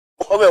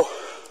I will.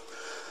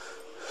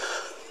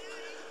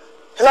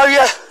 Hello,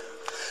 yeah?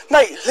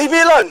 Mate, leave me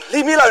alone.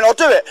 Leave me alone. I'll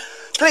do it.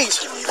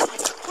 Please.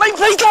 Mate,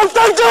 please don't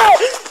do it.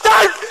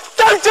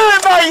 Don't do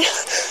it, mate.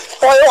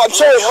 Right, I'm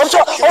sorry. I'm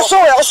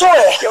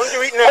sorry. Don't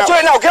do it now. I'll do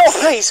it now. Get off,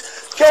 please.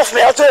 Get off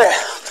me. I'll do it.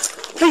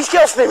 Please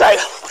get off me,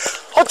 mate.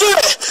 I'll do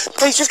it.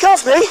 Please just get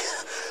off me.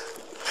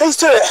 Please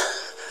do it.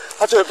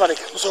 I'll do it, buddy.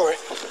 I'm sorry.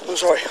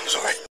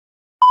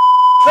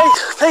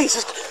 Please,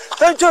 just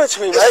don't do it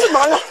to me, mate.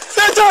 No,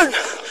 don't.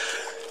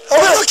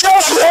 Get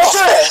off me. I'll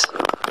do it.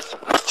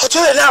 I'll do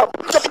it now.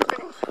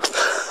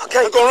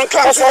 Okay, go on,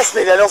 unclamp it. Off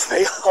me then, off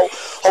me.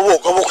 I'll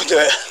walk and do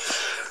it.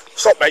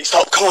 Stop, mate,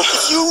 stop, come on.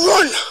 You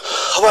run.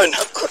 I won't.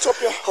 I'll cut up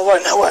your... I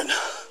won't.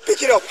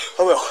 Pick it up.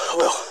 I will.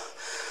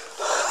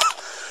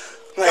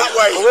 Mate, that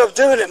way. I will, I'm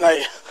doing it,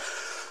 mate.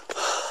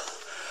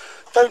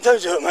 Don't do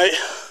it, mate.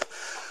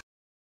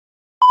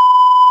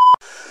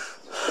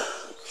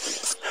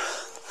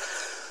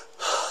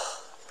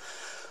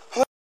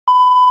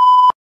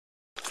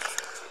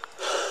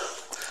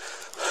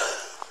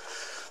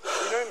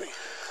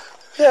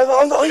 Yeah,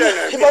 but I'm not.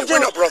 We're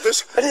not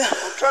brothers.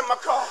 I'll clamp my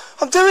car.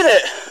 I'm doing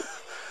it.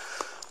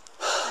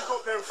 You go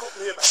up there and put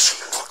me about.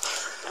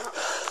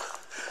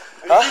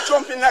 You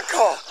jump in that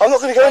car. I'm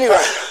not going to go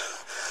anywhere.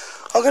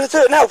 I'm going to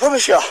do it now, I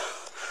promise you.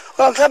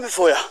 Well, I'm clamping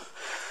for you.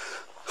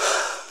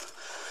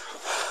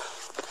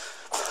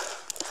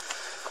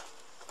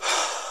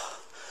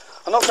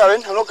 I'm not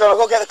going. I've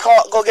got to get the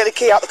car. I've got to get the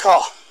key out of the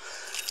car.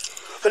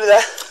 Put it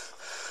there.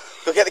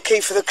 Got to get the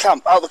key for the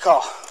clamp out of the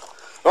car.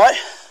 Right?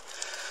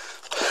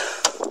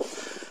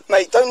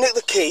 Mate, don't nick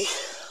the key.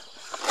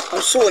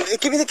 I'm sorry.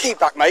 Give me the key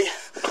back, mate.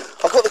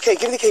 I've got the key.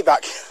 Give me the key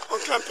back.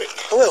 Unclamp it.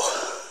 I will.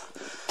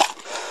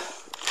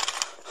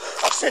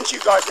 I've sent you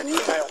guys an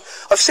email.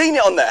 I've seen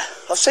it on there.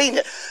 I've seen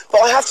it.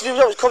 But I have to do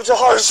it. It's gone to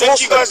higher enforcement. I've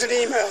sent you guys an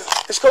email.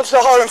 It's gone to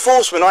the higher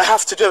enforcement. I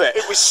have to do it.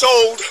 It was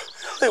sold.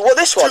 Wait, what,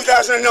 this one?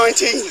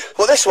 2019.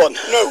 What, this one?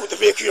 No, the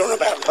vehicle you're on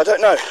about. I don't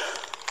know.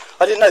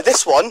 I didn't know.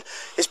 This one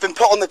has been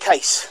put on the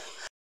case.